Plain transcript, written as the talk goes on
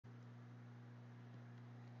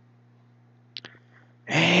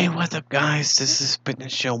Hey, what's up, guys? This is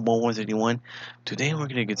Fitness Show 1131. Today we're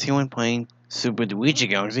gonna continue playing Super Luigi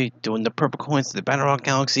Galaxy, doing the purple coins to the Battlerock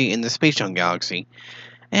Galaxy and the Space Junk Galaxy,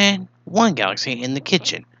 and one galaxy in the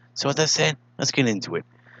kitchen. So with that said, let's get into it.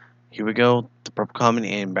 Here we go. The purple common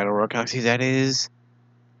and Battlerock Galaxy. That is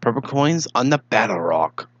purple coins on the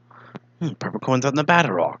Battlerock. Purple coins on the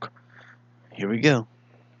Battlerock. Here we go.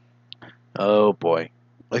 Oh boy,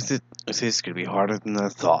 this is gonna be harder than I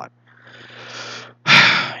thought.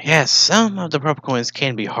 Yes, some of the purple coins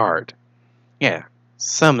can be hard. Yeah,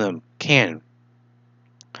 some of them can.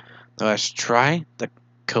 Now let's try to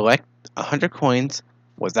collect 100 coins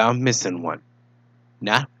without missing one.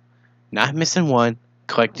 Not missing one,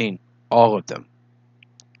 collecting all of them.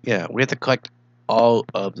 Yeah, we have to collect all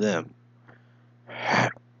of them.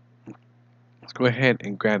 Let's go ahead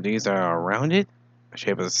and grab these that are around it,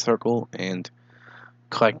 shape of a circle, and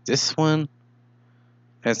collect this one.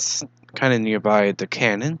 That's kind of nearby the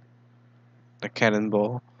cannon. The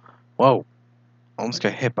cannonball. Whoa, almost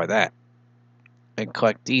got hit by that. And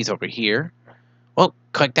collect these over here. Well,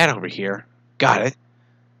 collect that over here. Got it.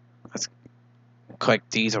 Let's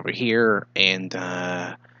collect these over here and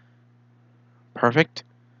perfect.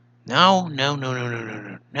 No.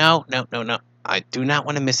 I do not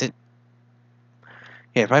want to miss it.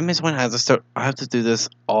 Yeah, if I miss one, I have to do this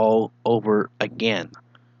all over again.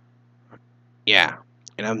 Yeah,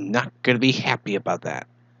 and I'm not gonna be happy about that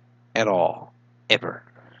at all, ever,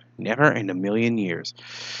 never in a million years.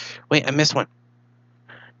 Wait, I missed one.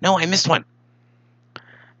 No, I missed one.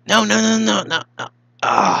 No.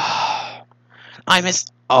 Ah, I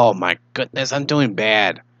missed. Oh my goodness, I'm doing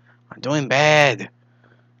bad. I'm doing bad.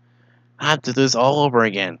 I have to do this all over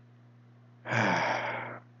again.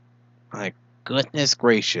 My goodness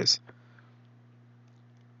gracious.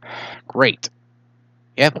 Great.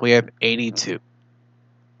 Yep, we have 82.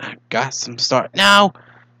 I got some start. No!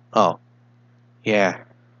 Oh. Yeah.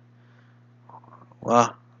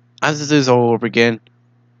 Well, I have to do this all over again.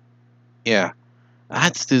 Yeah. I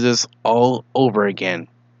have to do this all over again.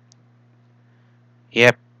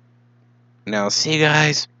 Yep. Now, see you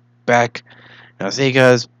guys back.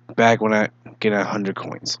 When I get 100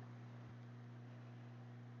 coins.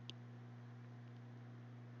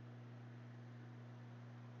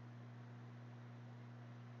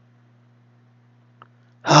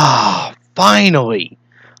 Ah, finally!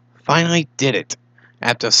 Finally did it.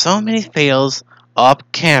 After so many fails off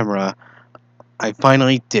camera, I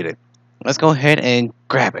finally did it. Let's go ahead and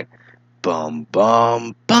grab it. Bum.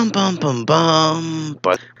 But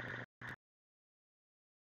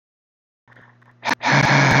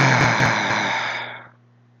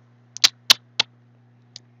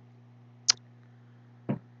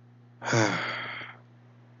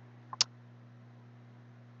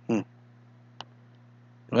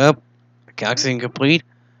well, galaxy incomplete.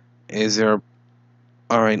 Is there?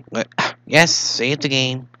 All right. Yes, save the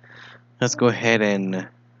game. Let's go ahead and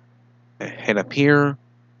head up here.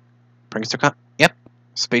 Prankster Cup. Yep.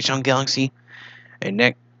 Space Junk Galaxy. And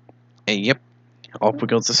next. And yep. Off we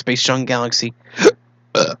go to Space Junk Galaxy.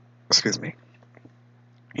 Excuse me.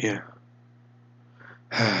 Yeah.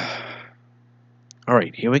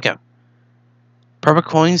 Alright, here we go. Purple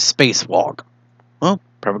coin spacewalk. Well,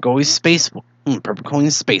 purple coin spacewalk.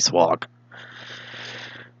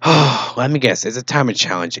 Oh, let me guess. It's a timer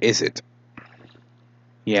challenge, is it?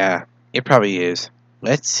 Yeah, it probably is.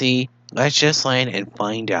 Let's see. Let's just land and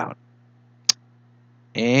find out.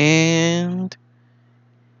 And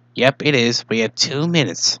yep, it is. We have 2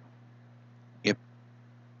 minutes. Yep.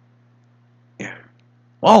 Yeah.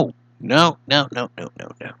 Whoa! No.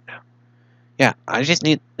 Yeah, I just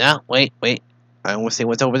need. No, wait. I want to see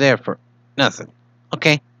what's over there for nothing.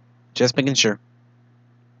 Okay, just making sure.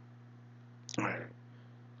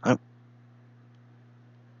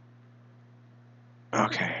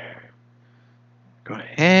 Okay. Go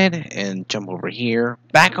ahead and jump over here.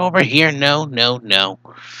 Back over here. No.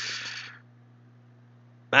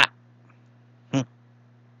 Ah.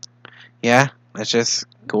 Yeah, let's just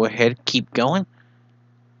go ahead. Keep going.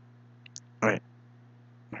 Alright.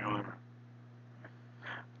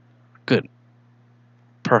 Good.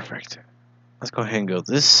 Perfect. Let's go ahead and go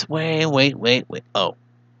this way. Wait. Oh.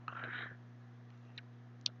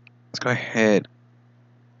 Let's go ahead.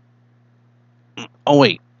 Oh,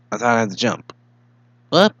 wait. I thought I had to jump.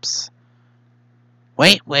 Whoops.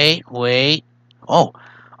 Wait. Oh,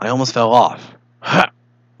 I almost fell off.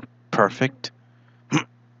 Perfect.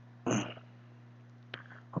 But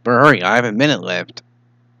hurry, I have a minute left.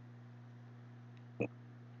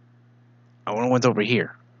 I want to what's over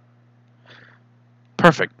here.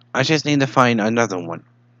 Perfect. I just need to find another one.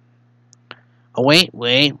 Oh, wait.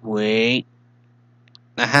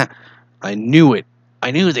 Aha! I knew it.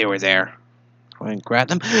 I knew they were there. Go ahead and grab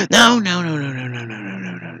them. No, no, no, no, no, no, no, no,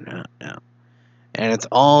 no, no, no, no. And it's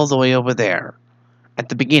all the way over there. At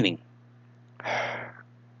the beginning.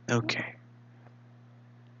 Okay.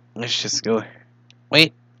 Let's just go.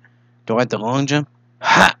 Wait. Do I have to long jump?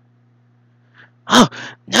 Ha! Oh,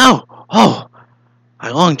 no! Oh! I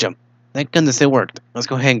long jump. Thank goodness it worked. Let's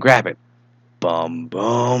go ahead and grab it. Bum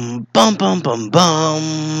bum bum bum bum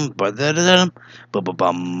bum ba da da da bum bum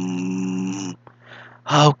bum.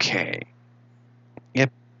 Okay.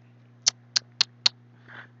 Yep.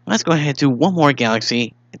 Let's go ahead and do one more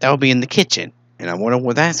galaxy. That will be in the kitchen. And I wonder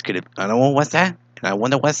what that's gonna. I don't know what's that. And I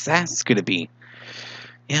wonder what that's gonna be.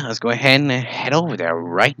 Yeah, let's go ahead and head over there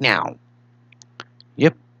right now.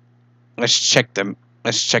 Yep. Let's check them.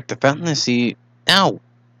 Let's check the fountain and see. Ow.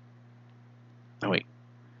 Oh wait.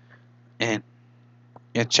 And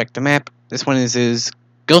yeah, check the map. This one is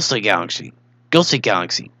Ghostly Galaxy. Ghostly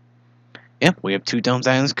Galaxy. Yep, we have 2 domes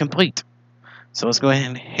islands complete. So let's go ahead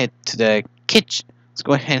and head to the kitchen. Let's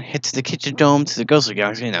go ahead and head to the kitchen dome to the Ghostly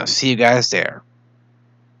Galaxy, and I'll see you guys there.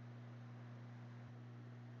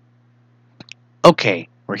 Okay,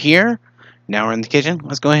 we're here. Now we're in the kitchen.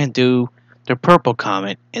 Let's go ahead and do the purple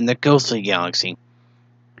comet in the Ghostly Galaxy.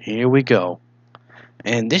 Here we go.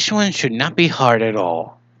 And this one should not be hard at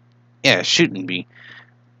all. Yeah, it shouldn't be.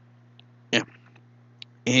 Yeah.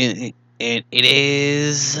 It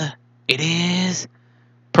is. It is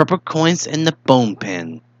purple coins in the bone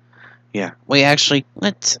pen. Yeah. Wait, actually,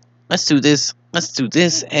 let's do this. Let's do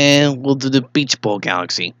this, and we'll do the Beach Ball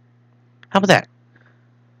Galaxy. How about that?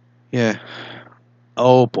 Yeah.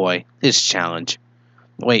 Oh boy, this challenge.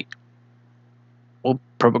 Wait. Well,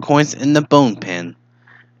 purple coins in the bone pen.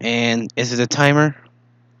 And is it a timer?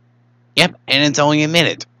 Yep, and it's only a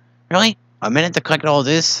minute. Really? A minute to collect all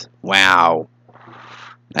this? Wow.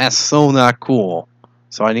 That's so not cool.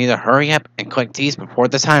 So I need to hurry up and collect these before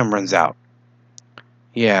the time runs out.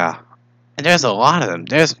 Yeah. And there's a lot of them.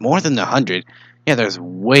 There's more than 100. Yeah, there's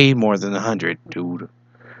way more than 100, dude.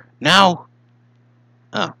 No.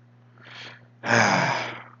 Oh.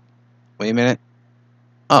 Wait a minute.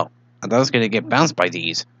 Oh, I thought I was going to get bounced by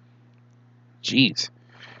these. Jeez.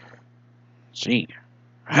 Gee.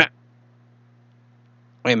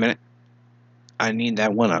 Wait a minute. I need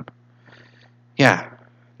that one up. Yeah.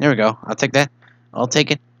 There we go. I'll take that. I'll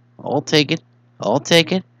take it. I'll take it. I'll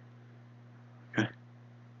take it.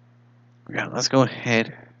 Yeah, let's go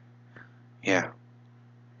ahead. Yeah.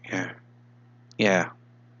 Yeah. Yeah.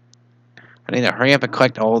 I need to hurry up and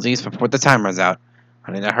collect all of these before the time runs out.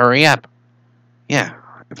 I need to hurry up. Yeah.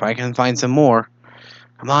 If I can find some more.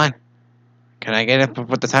 Come on. Can I get it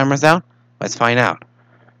before the time runs out? Let's find out.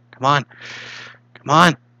 Come on. Come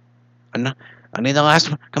on. I need the last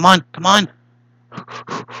one. Come on. Come on.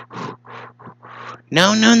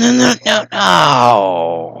 No, no, no, no, no,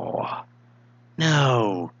 no.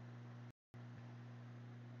 No.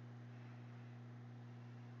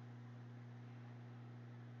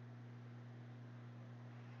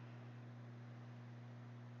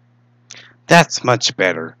 That's much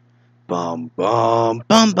better. Bum bum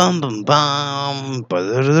bum bum bum bum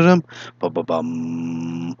ba-da-da-dum,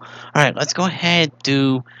 bum. Alright, let's go ahead and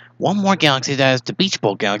do one more galaxy, that is the Beach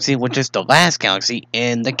Bowl Galaxy, which is the last galaxy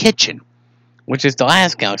in the kitchen. Which is the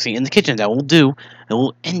last galaxy in the kitchen that we'll do, and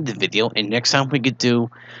we'll end the video, and next time we could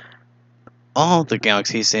do all the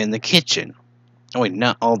galaxies in the kitchen. Oh wait,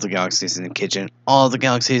 not all the galaxies in the kitchen, all the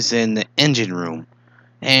galaxies in the engine room.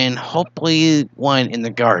 And hopefully one in the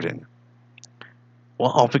garden. Well,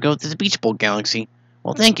 hope we go to the Beach Bowl Galaxy.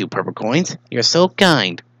 Well, thank you, Purple Coins. You're so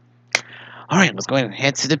kind. Alright, let's go ahead and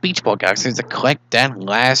head to the Beach Bowl Galaxy to collect that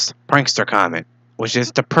last Prankster Comet, which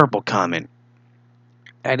is the Purple Comet.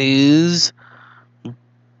 That is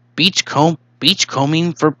beach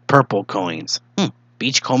combing for purple coins.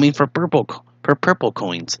 Beach combing for purple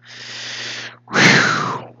coins.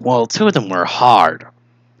 Whew. Well, 2 of them were hard.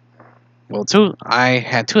 Well, I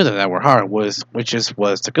had 2 of them that were hard, was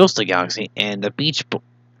the Ghostly Galaxy and the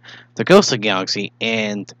Ghostly Galaxy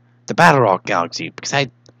and the Battlerock Galaxy, because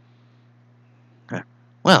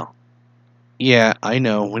well, yeah, I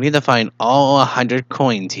know, we need to find all 100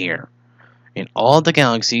 coins here, in all the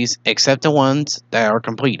galaxies, except the ones that are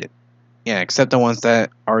completed. Yeah, except the ones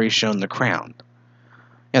that already shown the crown.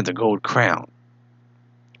 Yeah, the gold crown.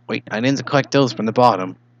 Wait, I need to collect those from the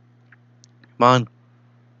bottom. Come on.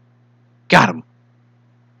 Got him.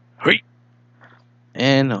 Hey.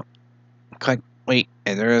 And collect. Wait,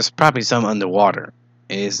 and there's probably some underwater.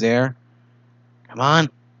 Is there? Come on.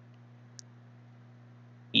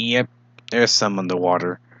 Yep, there's some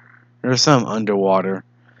underwater. There's some underwater.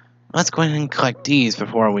 Let's go ahead and collect these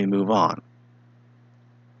before we move on.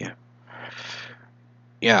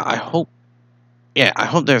 Yeah, I hope. Yeah, I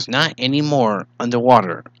hope there's not any more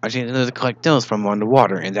underwater. I just need to collect those from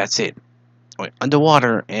underwater, and that's it. Wait,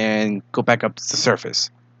 underwater and go back up to the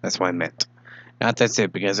surface. That's what I meant. Not that's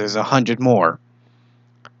it, because there's 100 more.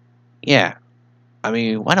 Yeah. I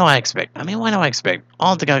mean, what do I expect? What do I expect?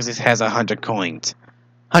 All the galaxies has 100 coins.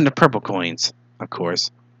 100 purple coins, of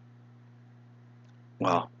course.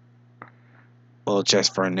 Well,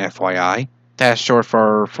 just for an FYI. That's short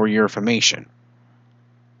for your information.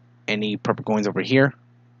 Any purple coins over here?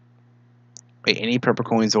 Wait, any purple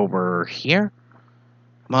coins over here?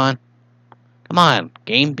 Come on. Come on,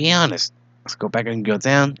 game, be honest. Let's go back and go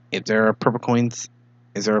down. If there are purple coins,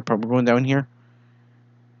 is there a purple coin down here?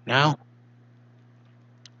 No?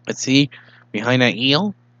 Let's see. Behind that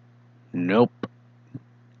eel? Nope.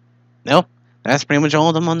 Nope. That's pretty much all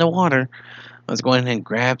of them underwater. Let's go ahead and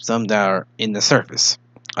grab some that are in the surface.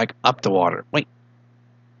 Like up the water. Wait.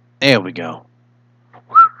 There we go.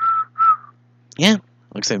 Yeah.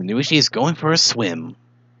 Looks like Luigi is going for a swim.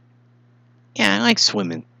 Yeah, I like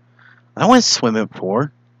swimming. I went swimming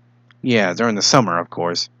before. Yeah, during the summer, of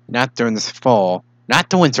course. Not during the fall. Not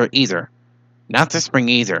the winter either. Not the spring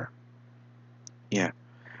either. Yeah.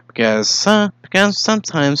 Because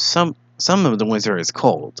sometimes some of the winter is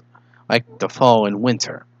cold. Like the fall and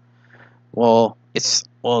winter. It's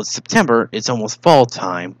September, it's almost fall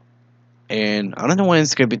time. And I don't know when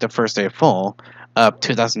it's gonna be the first day of fall of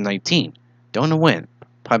 2019. Don't know when.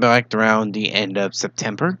 Probably like around the end of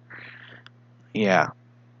September. Yeah,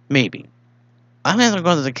 maybe. I'm gonna have to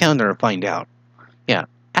go to the calendar and find out. Yeah,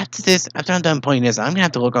 after I'm done playing this, I'm gonna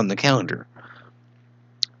have to look on the calendar.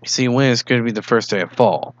 See when it's gonna be the first day of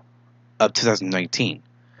fall of 2019.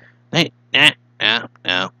 No.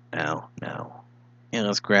 Yeah,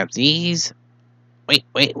 let's grab these. Wait.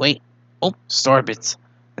 Oh, star bits.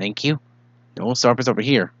 Thank you. No star bits over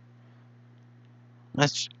here. No.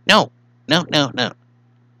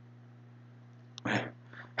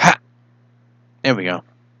 Ha! There we go.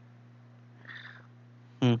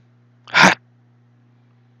 Ha!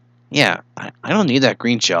 Yeah, I don't need that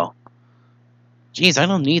green shell. Jeez, I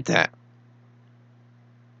don't need that.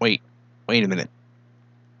 Wait a minute.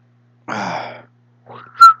 Yeah,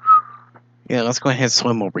 let's go ahead and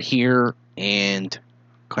swim over here and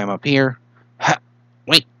climb up here. Ha!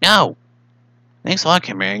 Wait, no! Thanks a lot,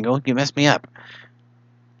 camera angle. You messed me up.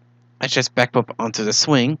 Let's just back up onto the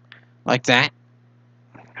swing, like that.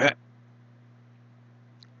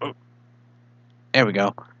 Oh, there we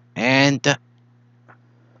go. And,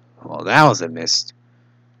 well, that was a miss.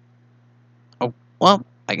 Oh, well,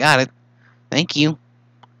 I got it. Thank you.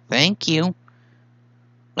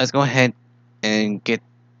 Let's go ahead and get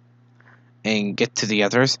to the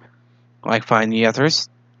others. Like, find the others.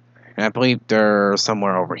 And I believe they're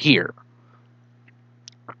somewhere over here.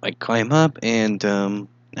 Like, climb up and,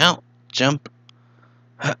 now, jump.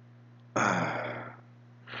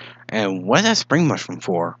 And what is that spring mushroom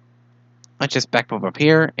for? Let's just back up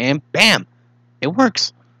here, and bam! It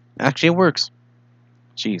works. Actually, it works.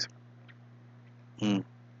 Jeez.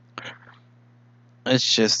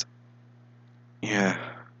 Let's just... Yeah.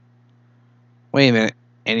 Wait a minute.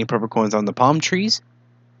 Any purple coins on the palm trees?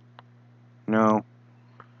 No.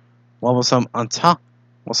 What was some on top?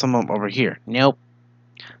 Well, some over here. Nope.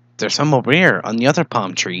 There's some over here on the other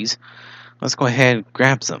palm trees. Let's go ahead and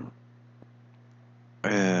grab some.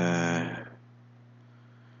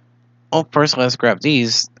 Oh, first let's grab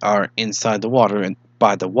these. Are inside the water and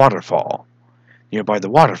by the waterfall. Nearby the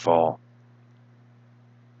waterfall.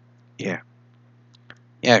 Yeah.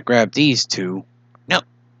 Yeah, grab these two. Nope.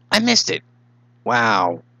 I missed it.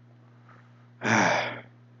 Wow.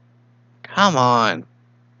 Come on.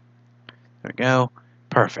 There we go.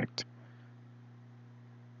 Perfect.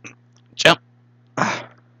 Jump.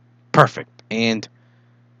 Perfect. And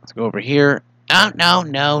let's go over here. Oh, no.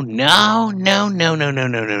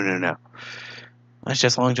 Let's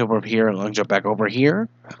just long jump over here and long jump back over here.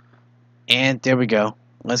 And there we go.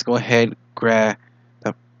 Let's go ahead grab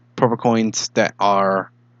the purple coins that are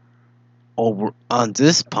over on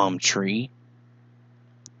this palm tree.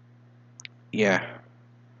 Yeah.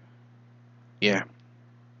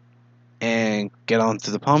 And get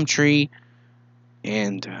onto the palm tree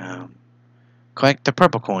and collect the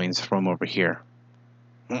purple coins from over here.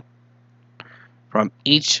 From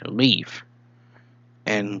each leaf.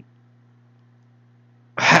 And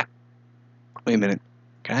wait a minute.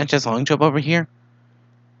 Can I just long jump over here?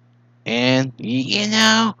 And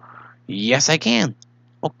yes I can.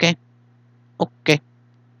 Okay,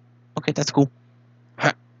 that's cool.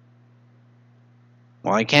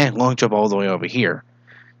 Well, I can't long jump all the way over here.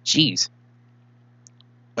 Jeez.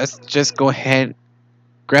 Let's just go ahead,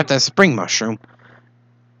 grab that spring mushroom,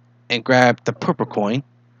 and grab the purple coin.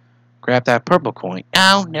 Grab that purple coin.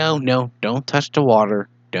 Oh, no, no. Don't touch the water.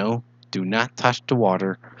 Do not touch the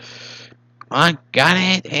water. Come on, got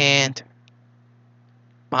it, and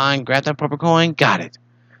come on, grab that purple coin. Got it.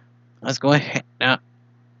 Let's go ahead. Now,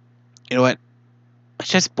 you know what? Let's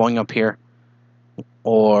just boing up here.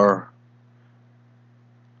 Or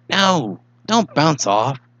no, don't bounce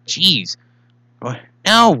off. Jeez.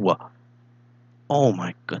 No. Oh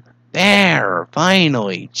my goodness. There,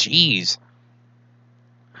 finally. Jeez.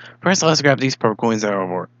 First, let's grab these purple coins that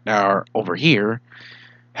are over here.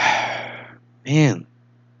 Man.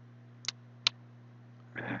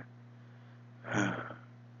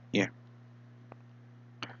 Yeah.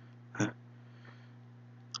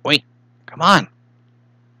 Wait. Come on.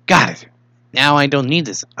 Got it. Now I don't need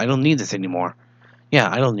this. I don't need this anymore. Yeah,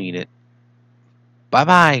 I don't need it.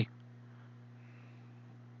 Bye-bye.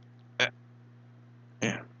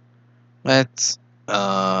 Yeah. Let's,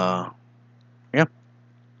 yep.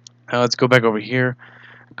 Let's go back over here.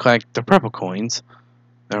 Collect the purple coins.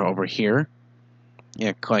 They're over here.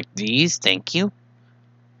 Yeah, collect these. Thank you.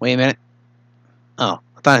 Wait a minute. Oh,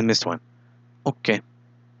 I thought I missed one. Okay.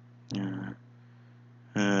 Looks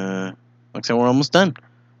like we're almost done.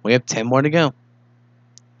 We have 10 more to go.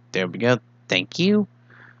 There we go. Thank you.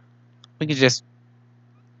 We can just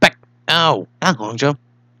back. Oh, not long jump.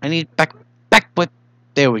 I need back foot.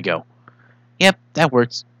 There we go. Yep, that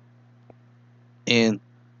works. And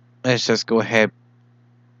let's just go ahead.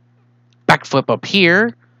 Back flip up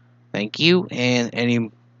here. Thank you. And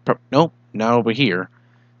any. Nope, not over here.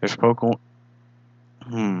 There's Pokemon.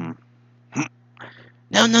 No,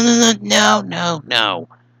 no, no, no, no, no, no.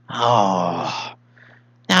 Oh.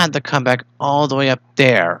 Now I have to come back all the way up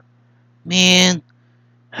there. Man.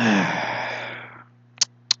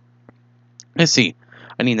 Let's see.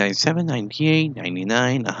 I need 97, 98,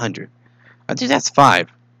 99, 100. I think that's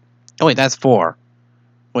 5. Oh, wait, that's 4.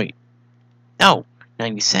 Wait. No.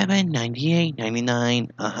 97, 98,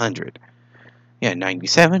 99, 100. Yeah,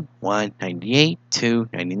 97, 1, 98, 2,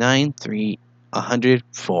 99, 3, 100,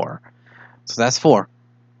 4. So that's 4.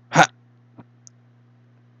 Ha!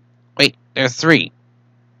 Wait, there's 3.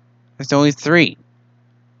 There's only 3.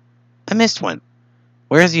 I missed one.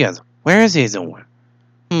 Where's the other? Where is the other one?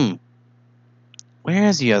 Where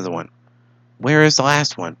is the other one? Where is the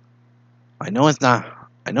last one? I know it's not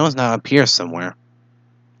up here somewhere.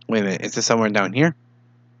 Wait a minute, is it somewhere down here?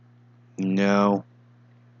 No.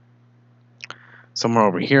 Somewhere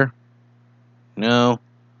over here? No.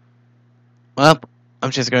 Well,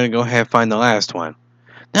 I'm just gonna go ahead and find the last one.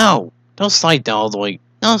 No! Don't slide down all the way.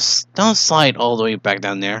 No, don't slide all the way back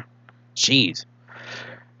down there. Jeez.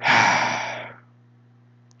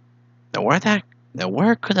 Now where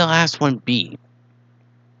could the last one be?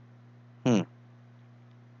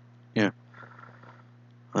 Yeah.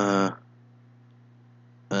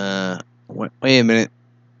 Wait a minute.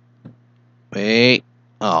 Wait.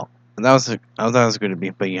 Oh, I thought it was going to be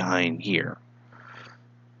behind here.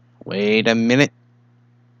 Wait a minute.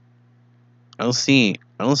 I don't see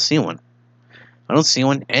one. I don't see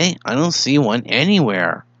one. I don't see one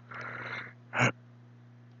anywhere.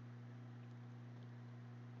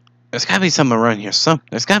 There's gotta be something around here.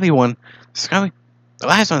 There's gotta be one. The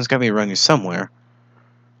last one's gotta be around here somewhere.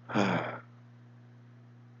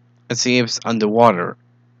 Let's see if it's underwater.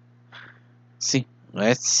 Let's see.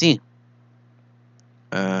 Let's see.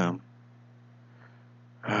 So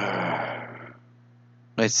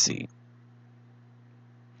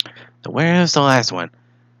where is the last one?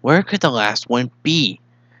 Where could the last one be?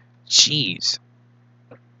 Jeez.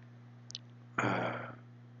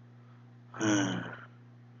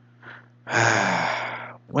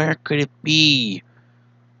 Where could it be?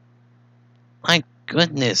 My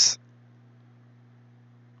goodness.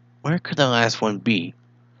 Where could the last one be?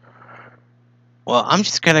 Well, I'm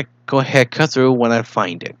just gonna go ahead and cut through when I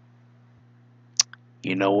find it.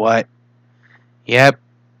 You know what? Yep.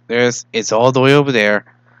 It's all the way over there.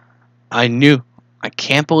 I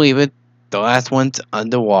can't believe it. The last one's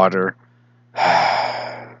underwater.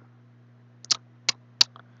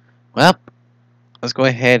 Well, let's go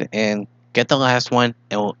ahead and get the last one,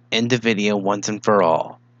 and we'll end the video once and for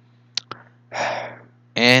all.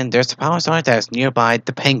 And there's the power source that's nearby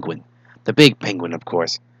the penguin. The big penguin, of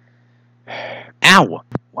course. Ow!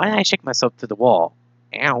 Why did I shake myself to the wall?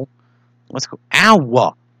 Ow. Let's go.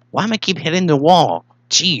 Ow! Why am I keep hitting the wall?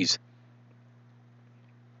 Jeez.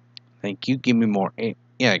 Thank you. Give me more.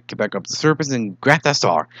 Yeah, get back up to the surface and grab that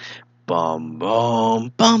star. Bum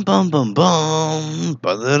bum bum bum bum bum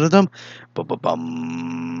ba-da-da-dum bum bum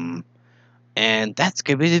bum. And that's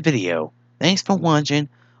gonna be the video. Thanks for watching.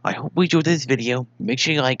 I hope you enjoyed this video. Make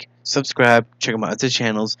sure you like, subscribe, check out my other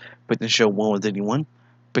channels, Fitness Show 1 with anyone,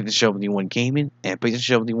 Fitness Show with anyone gaming, and Fitness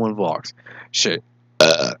Show with anyone vlogs.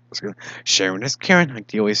 Sharing is caring, like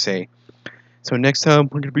they always say. So next time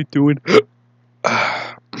we're gonna be doing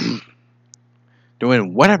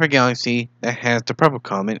doing whatever galaxy that has the purple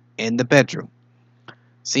comet in the bedroom.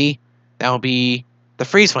 See, that'll be the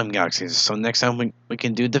freeze flame galaxy. So next time we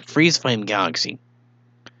can do the freeze flame galaxy.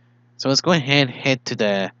 So let's go ahead and head to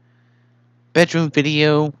the bedroom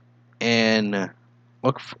video and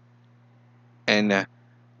look for, and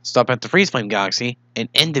stop at the freeze flame galaxy and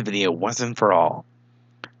end the video once and for all.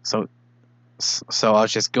 So I'll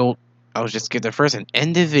just get there first and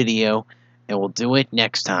end the video, and we'll do it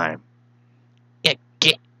next time. Yeah,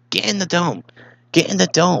 get in the dome. Get in the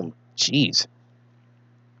dome. Jeez.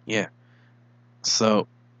 Yeah. So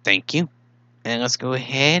thank you, and let's go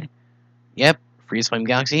ahead. Yep, freeze flame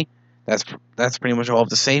galaxy. That's pretty much all I have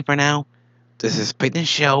to say for now. This is Fitness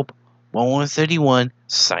Show 1131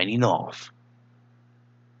 signing off.